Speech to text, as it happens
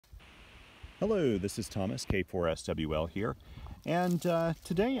Hello, this is Thomas, K4SWL here, and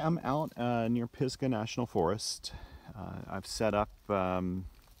today I'm out near Pisgah National Forest. I've set up the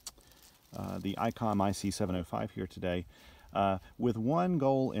Icom IC-705 here today with one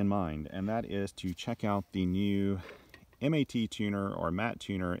goal in mind, and that is to check out the new MAT tuner or MAT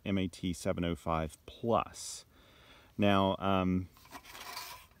tuner mAT-705Plus. Now,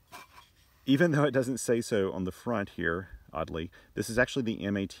 even though it doesn't say so on the front here, oddly, this is actually the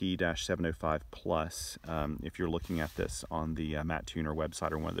mAT-705Plus. If you're looking at this on the MAT Tuner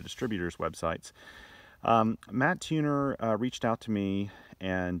website or one of the distributors' websites. MAT Tuner reached out to me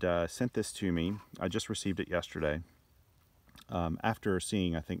and sent this to me. I just received it yesterday after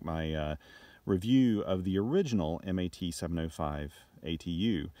seeing, I think, my review of the original MAT-705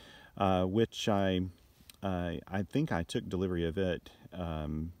 ATU, which I think I took delivery of it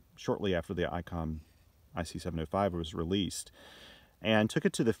shortly after the Icom IC-705 was released, and took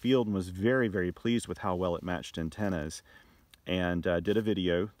it to the field and was very, very pleased with how well it matched antennas, and did a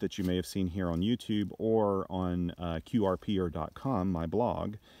video that you may have seen here on YouTube or on qrpr.com, my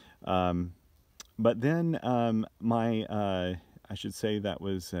blog. But then I should say that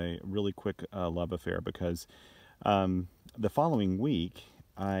was a really quick love affair, because the following week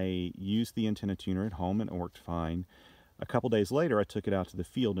I used the antenna tuner at home and it worked fine. A couple days later, I took it out to the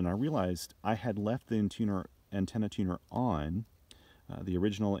field and I realized I had left the antenna tuner on. The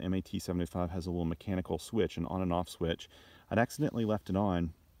original MAT-705 has a little mechanical switch, an on and off switch. I'd accidentally left it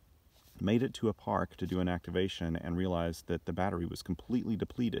on, made it to a park to do an activation, and realized that the battery was completely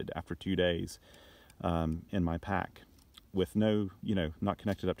depleted after 2 days in my pack, with no, not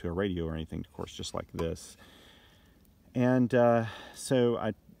connected up to a radio or anything, of course, just like this. And so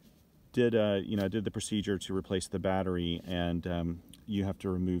I did did the procedure to replace the battery, and you have to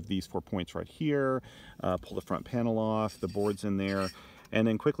remove these 4 points right here, pull the front panel off, the board's in there, and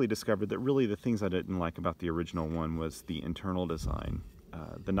then quickly discovered that really the things I didn't like about the original one was the internal design.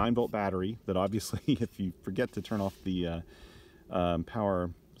 The 9-volt battery that obviously, if you forget to turn off the power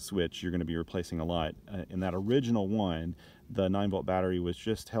switch, you're going to be replacing a lot. In that original one, the 9-volt battery was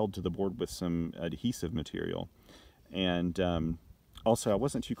just held to the board with some adhesive material. And also, I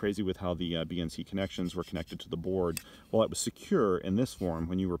wasn't too crazy with how the BNC connections were connected to the board. While it was secure in this form,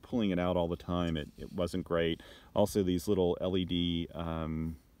 when you were pulling it out all the time, it wasn't great. Also, these little LED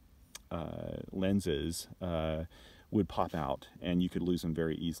lenses would pop out, and you could lose them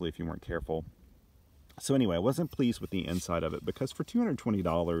very easily if you weren't careful. So anyway, I wasn't pleased with the inside of it, because for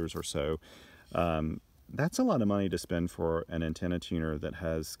 $220 or so, that's a lot of money to spend for an antenna tuner that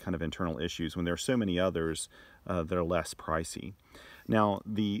has kind of internal issues when there are so many others that are less pricey. Now,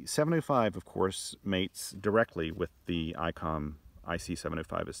 the 705, of course, mates directly with the Icom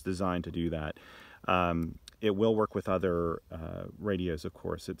IC-705. It's designed to do that. It will work with other radios, of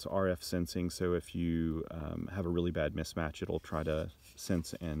course. It's RF sensing, so if you have a really bad mismatch, it'll try to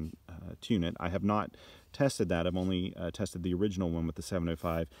sense and tune it. I have not tested that. I've only tested the original one with the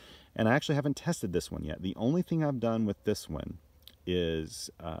 705, and I actually haven't tested this one yet. The only thing I've done with this one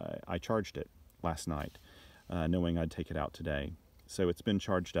is I charged it last night, knowing I'd take it out today. So it's been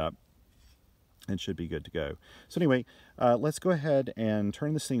charged up and should be good to go. So anyway, let's go ahead and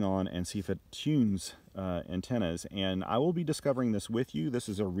turn this thing on and see if it tunes antennas. And I will be discovering this with you. This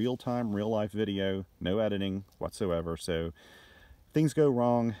is a real-time, real-life video, no editing whatsoever. So if things go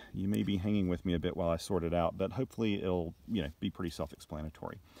wrong, you may be hanging with me a bit while I sort it out, but hopefully it'll be pretty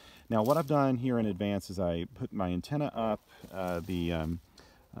self-explanatory. Now, what I've done here in advance is I put my antenna up. The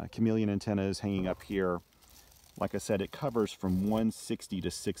Chameleon antenna is hanging up here. Like I said, it covers from 160 to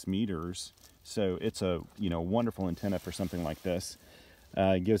 6 meters, so it's a wonderful antenna for something like this.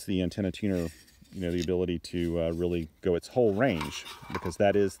 It gives the antenna tuner the ability to really go its whole range, because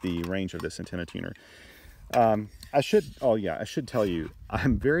that is the range of this antenna tuner. I should tell you,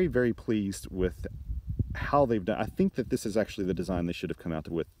 I'm very, very pleased with how they've done. I think that this is actually the design they should have come out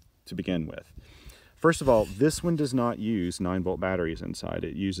with to begin with. First of all, this one does not use 9-volt batteries inside.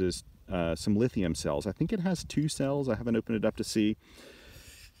 It uses some lithium cells. I think it has 2 cells. I haven't opened it up to see.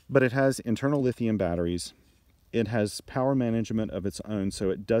 But it has internal lithium batteries. It has power management of its own, so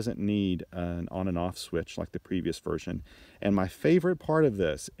it doesn't need an on and off switch like the previous version. And my favorite part of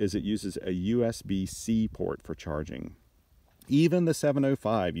this is it uses a USB-C port for charging. Even the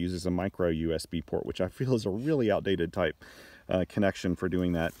 705 uses a micro USB port, which I feel is a really outdated type connection for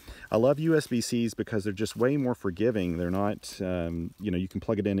doing that. I love USB-Cs because they're just way more forgiving. They're not, you can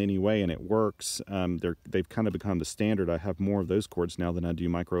plug it in any way and it works. They've kind of become the standard. I have more of those cords now than I do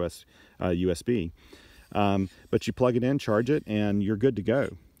micro USB. But you plug it in, charge it, and you're good to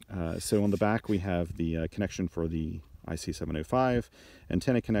go. So on the back we have the connection for the IC-705,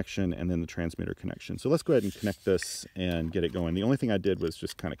 antenna connection, and then the transmitter connection. So let's go ahead and connect this and get it going. The only thing I did was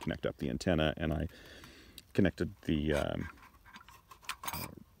just kind of connect up the antenna, and I connected the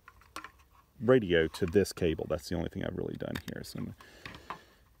radio to this cable. That's the only thing I've really done here. So I'm going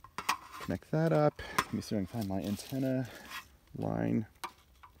to connect that up. Let me see if I can find my antenna line.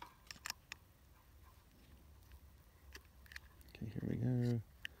 Okay, here we go.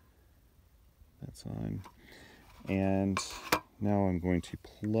 That's on. And now I'm going to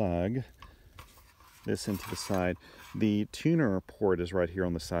plug this into the side. The tuner port is right here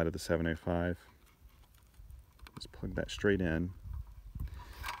on the side of the 705. Just plug that straight in.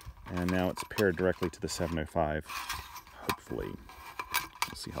 And now it's paired directly to the 705, hopefully.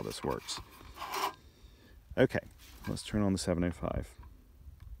 We'll see how this works. Okay, let's turn on the 705.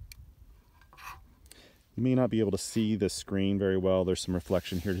 You may not be able to see the screen very well. There's some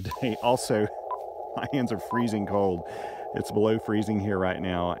reflection here today. Also, my hands are freezing cold. It's below freezing here right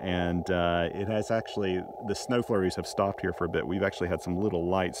now, and it has actually, the snow flurries have stopped here for a bit. We've actually had some little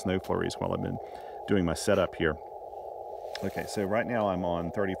light snow flurries while I've been doing my setup here. Okay, so right now I'm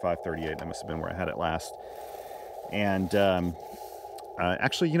on 3538. That must have been where I had it last. And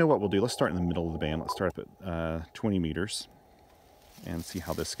actually, you know what we'll do? Let's start in the middle of the band. Let's start up at 20 meters and see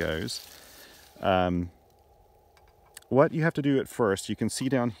how this goes. What you have to do at first, you can see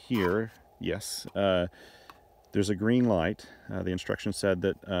down here, yes, there's a green light. The instruction said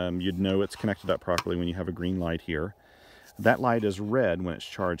that you'd know it's connected up properly when you have a green light here. That light is red when it's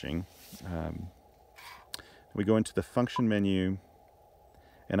charging. We go into the function menu,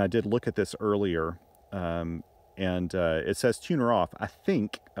 and I did look at this earlier, and it says tuner off. I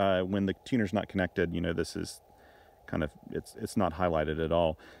think when the tuner's not connected, you know, this is kind of, it's not highlighted at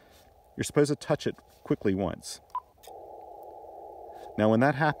all. You're supposed to touch it quickly once. Now when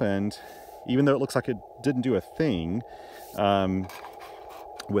that happened, even though it looks like it didn't do a thing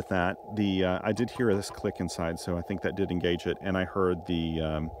with that, I did hear this click inside, so I think that did engage it, and I heard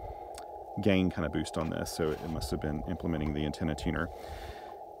the gain kind of boost on this, so it must have been implementing the antenna tuner.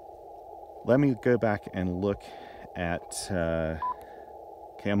 Let me go back and look at,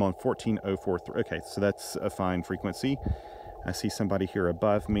 okay, I'm on 14043. Okay, so that's a fine frequency. I see somebody here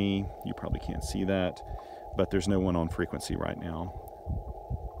above me. You probably can't see that, but there's no one on frequency right now.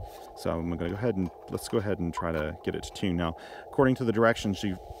 So I'm going to go ahead and, let's go ahead and try to get it to tune. Now, according to the directions,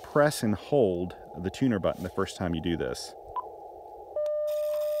 you press and hold the tuner button the first time you do this.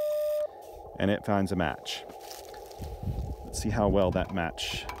 And it finds a match. Let's see how well that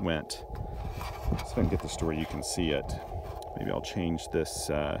match went. Let's go ahead and get this to where you can see it. Maybe I'll change this,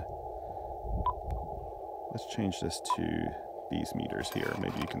 let's change this to these meters here.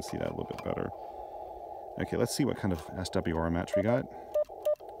 Maybe you can see that a little bit better. Okay, let's see what kind of SWR match we got.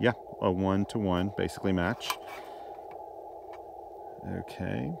 Yeah, a 1-to-1 basically match.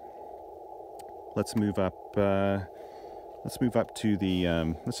 Okay. Let's move up to the,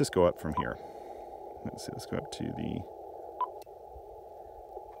 let's just go up from here. Let's see, let's go up to the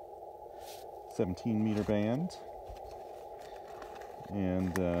 17 meter band.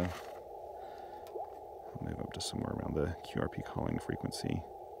 And I'll move up to somewhere around the QRP calling frequency.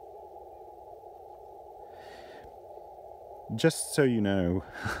 Just so you know,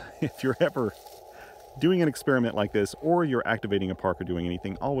 if you're ever doing an experiment like this, or you're activating a park or doing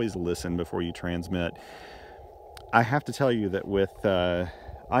anything, always listen before you transmit. I have to tell you that with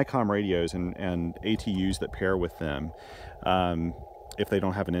Icom radios and ATUs that pair with them, if they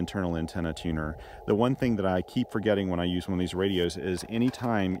don't have an internal antenna tuner, the one thing that I keep forgetting when I use one of these radios is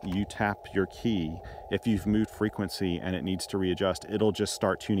anytime you tap your key, if you've moved frequency and it needs to readjust, it'll just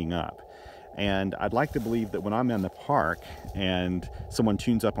start tuning up. And I'd like to believe that when I'm in the park and someone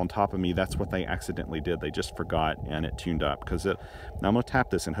tunes up on top of me, that's what they accidentally did. They just forgot and it tuned up. Because now I'm going to tap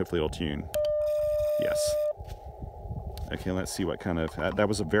this and hopefully it'll tune. Yes. Okay, let's see what kind of, that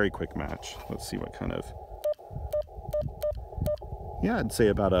was a very quick match. Let's see what kind of, yeah, I'd say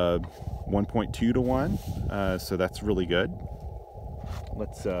about a 1.2 to 1. So that's really good.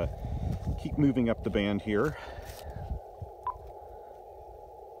 Let's keep moving up the band here.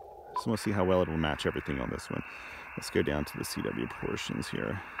 So we'll see how well it'll match everything on this one. Let's go down to the CW portions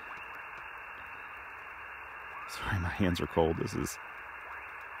here. Sorry, my hands are cold. This is...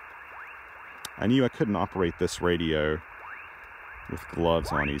 I knew I couldn't operate this radio with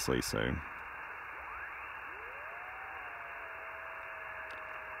gloves on easily, so...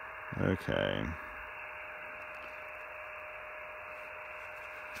 Okay.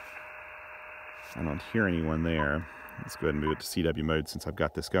 I don't hear anyone there. Let's go ahead and move it to CW mode since I've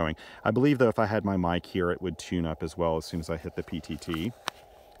got this going. I believe, though, if I had my mic here, it would tune up as well as soon as I hit the PTT.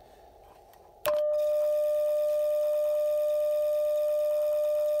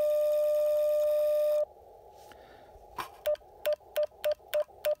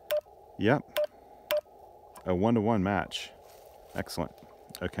 Yep. A 1-to-1 match. Excellent.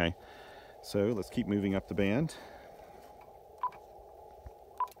 Okay. So let's keep moving up the band.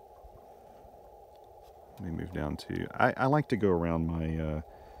 Let me move down to... I like to go around my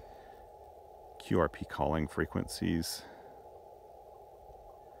QRP calling frequencies.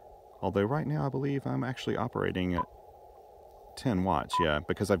 Although right now I believe I'm actually operating at 10 watts, yeah,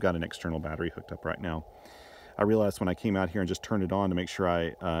 because I've got an external battery hooked up right now. I realized when I came out here and just turned it on to make sure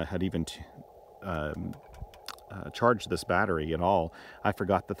I had even charged this battery at all, I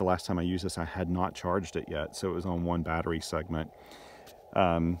forgot that the last time I used this I had not charged it yet, so it was on one battery segment.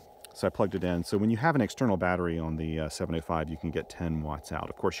 So I plugged it in. So when you have an external battery on the 705, you can get 10 watts out.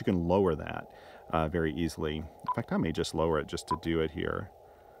 Of course, you can lower that very easily. In fact, I may just lower it just to do it here.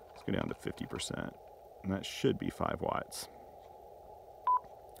 Let's go down to 50%, and that should be 5 watts.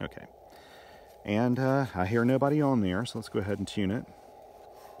 Okay, and I hear nobody on there, so let's go ahead and tune it.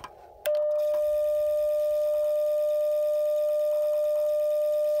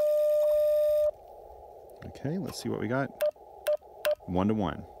 Okay, let's see what we got.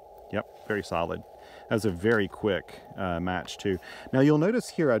 1-to-1. Yep, very solid. That was a very quick match too. Now you'll notice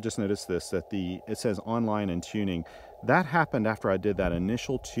here, I just noticed this, that it says online and tuning. That happened after I did that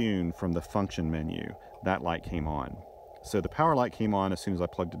initial tune from the function menu. That light came on. So the power light came on as soon as I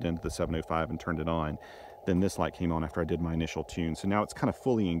plugged it into the 705 and turned it on. Then this light came on after I did my initial tune. So now it's kind of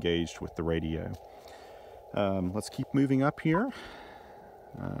fully engaged with the radio. Let's keep moving up here.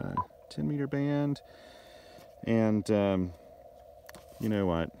 10 meter band. And you know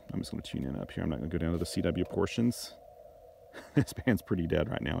what? I'm just going to tune in up here. I'm not going to go down to the CW portions. This band's pretty dead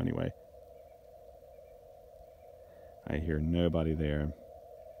right now anyway. I hear nobody there.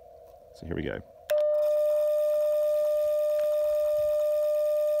 So here we go.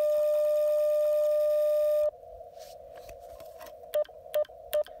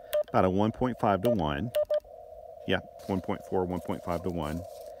 About a 1.5 to 1. Yeah, 1.4, 1.5 to 1.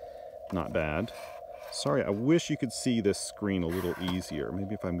 Not bad. Sorry, I wish you could see this screen a little easier.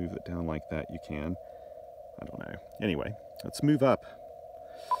 Maybe if I move it down like that, you can. I don't know. Anyway, let's move up.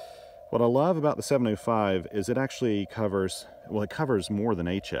 What I love about the 705 is it actually covers, well, it covers more than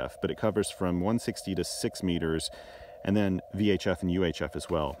HF, but it covers from 160 to 6 meters, and then VHF and UHF as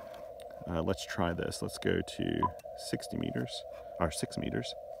well. Let's try this. Let's go to 60 meters, or 6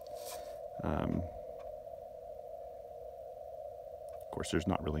 meters. Of course, there's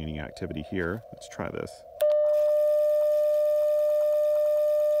not really any activity here. Let's try this.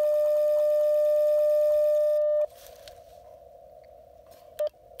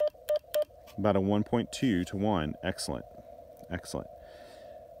 About a 1.2 to 1. Excellent. Excellent.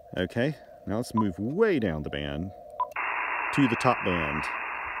 Okay, now let's move way down the band to the top band.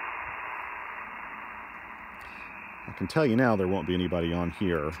 I can tell you now there won't be anybody on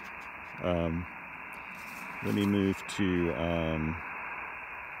here. Let me move to,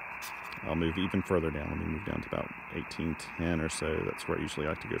 I'll move even further down. Let me move down to about 1810 or so. That's where I usually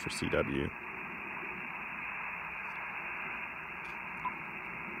like to go for CW.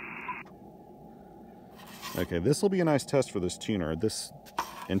 Okay, this will be a nice test for this tuner. This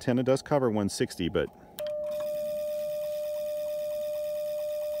antenna does cover 160, but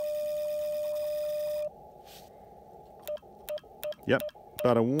yep,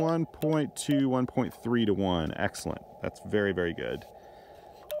 about a 1.2, 1.3 to 1. Excellent. That's very, very good.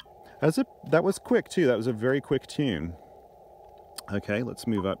 That was quick too. That was a very quick tune. Okay, let's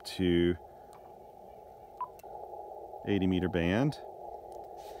move up to 80 meter band.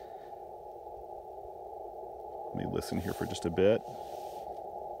 Let me listen here for just a bit.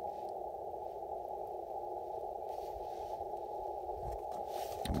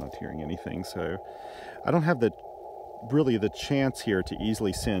 I'm not hearing anything, so I don't have really the chance here to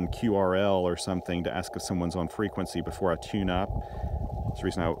easily send QRL or something to ask if someone's on frequency before I tune up. That's the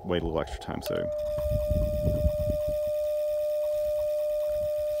reason I wait a little extra time, so.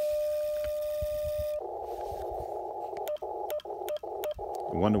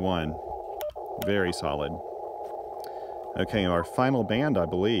 1-to-1, very solid. Okay, our final band, I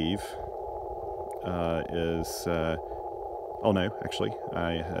believe, is, oh no, actually,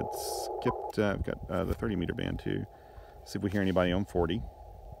 I had skipped, I've got the 30 meter band too. See if we hear anybody on 40.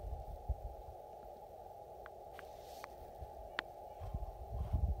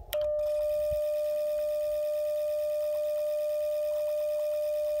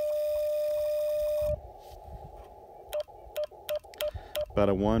 About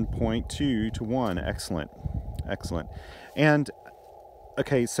a 1.2 to 1. Excellent. Excellent. And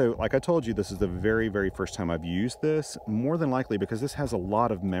okay, so like I told you, this is the very, very first time I've used this, more than likely because this has a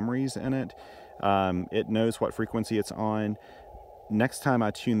lot of memories in it. It knows what frequency it's on. next time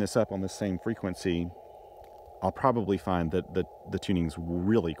I tune this up on the same frequency, I'll probably find that the tuning's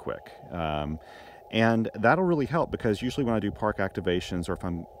really quick. And that'll really help, because usually when I do park activations, or if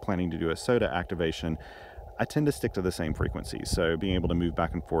I'm planning to do a soda activation, I tend to stick to the same frequency. So being able to move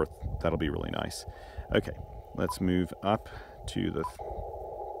back and forth, that'll be really nice. Okay, let's move up to the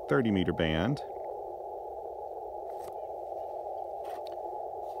 30-meter band.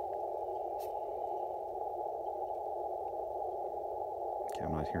 Okay,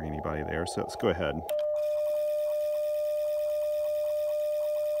 I'm not hearing anybody there, so let's go ahead.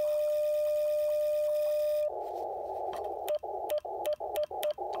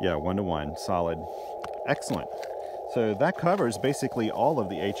 Yeah, 1-to-1, solid. Excellent. So that covers basically all of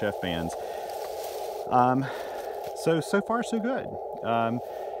the HF bands. So far so good.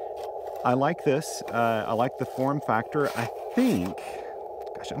 I like this. I like the form factor. I think,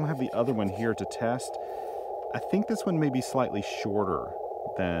 gosh, I don't have the other one here to test. I think this one may be slightly shorter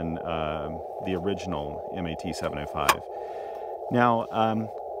than the original mAT-705. Now,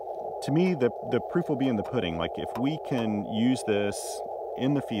 to me, the proof will be in the pudding. Like, if we can use this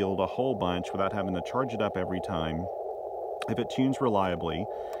in the field a whole bunch without having to charge it up every time, if it tunes reliably,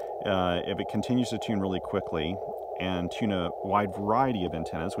 if it continues to tune really quickly, and tune a wide variety of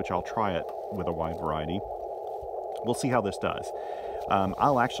antennas, which I'll try it with a wide variety, we'll see how this does.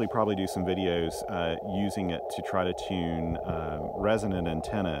 I'll actually probably do some videos using it to try to tune resonant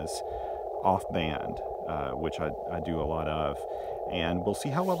antennas off band, which I do a lot of, and we'll see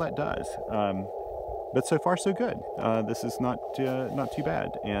how well that does. But so far so good. This is not too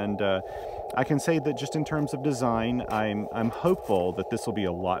bad, and I can say that just in terms of design, I'm hopeful that this will be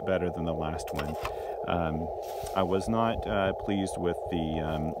a lot better than the last one. I was not pleased with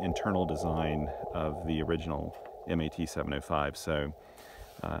the internal design of the original mAT-705, so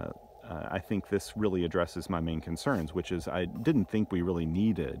I think this really addresses my main concerns, which is I didn't think we really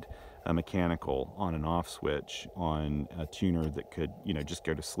needed a mechanical on and off switch on a tuner that could, you know, just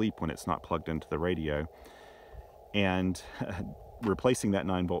go to sleep when it's not plugged into the radio. And replacing that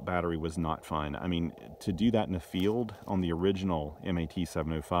 9-volt battery was not fun. I mean, to do that in the field on the original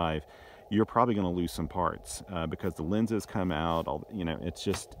mAT-705, you're probably going to lose some parts because the lenses come out, you know,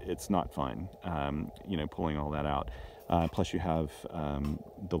 it's not fun, you know, pulling all that out. Plus you have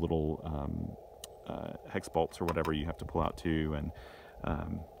the little hex bolts or whatever you have to pull out too. And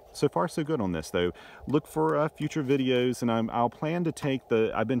so far so good on this, though. Look for future videos, and I'll plan to take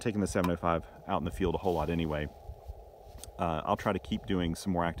I've been taking the 705 out in the field a whole lot anyway. I'll try to keep doing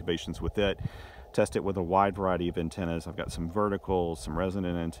some more activations with it, test it with a wide variety of antennas. I've got some verticals, some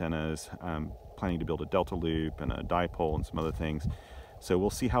resonant antennas. I'm planning to build a delta loop and a dipole and some other things. So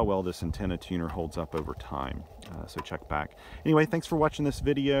we'll see how well this antenna tuner holds up over time. So check back. Anyway, thanks for watching this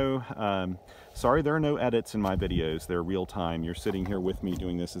video. Sorry there are no edits in my videos. They're real time. You're sitting here with me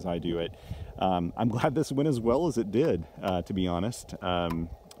doing this as I do it. I'm glad this went as well as it did, to be honest,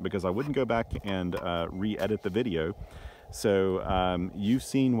 because I wouldn't go back and re-edit the video. So you've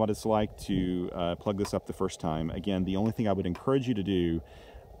seen what it's like to plug this up the first time. Again, the only thing I would encourage you to do,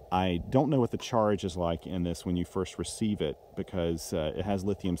 I don't know what the charge is like in this when you first receive it, because it has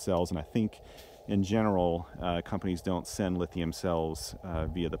lithium cells, and I think in general companies don't send lithium cells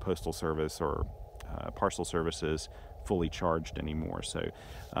via the postal service or parcel services fully charged anymore. So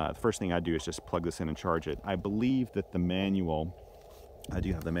the first thing I do is just plug this in and charge it. I believe that the manual, I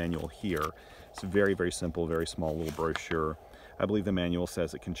do have the manual here. It's very, very simple, very small little brochure. I believe the manual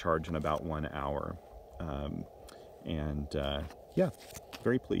says it can charge in about 1 hour. Yeah,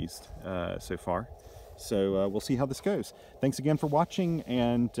 very pleased so far. So we'll see how this goes. Thanks again for watching,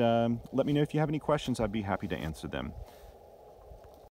 and let me know if you have any questions. I'd be happy to answer them.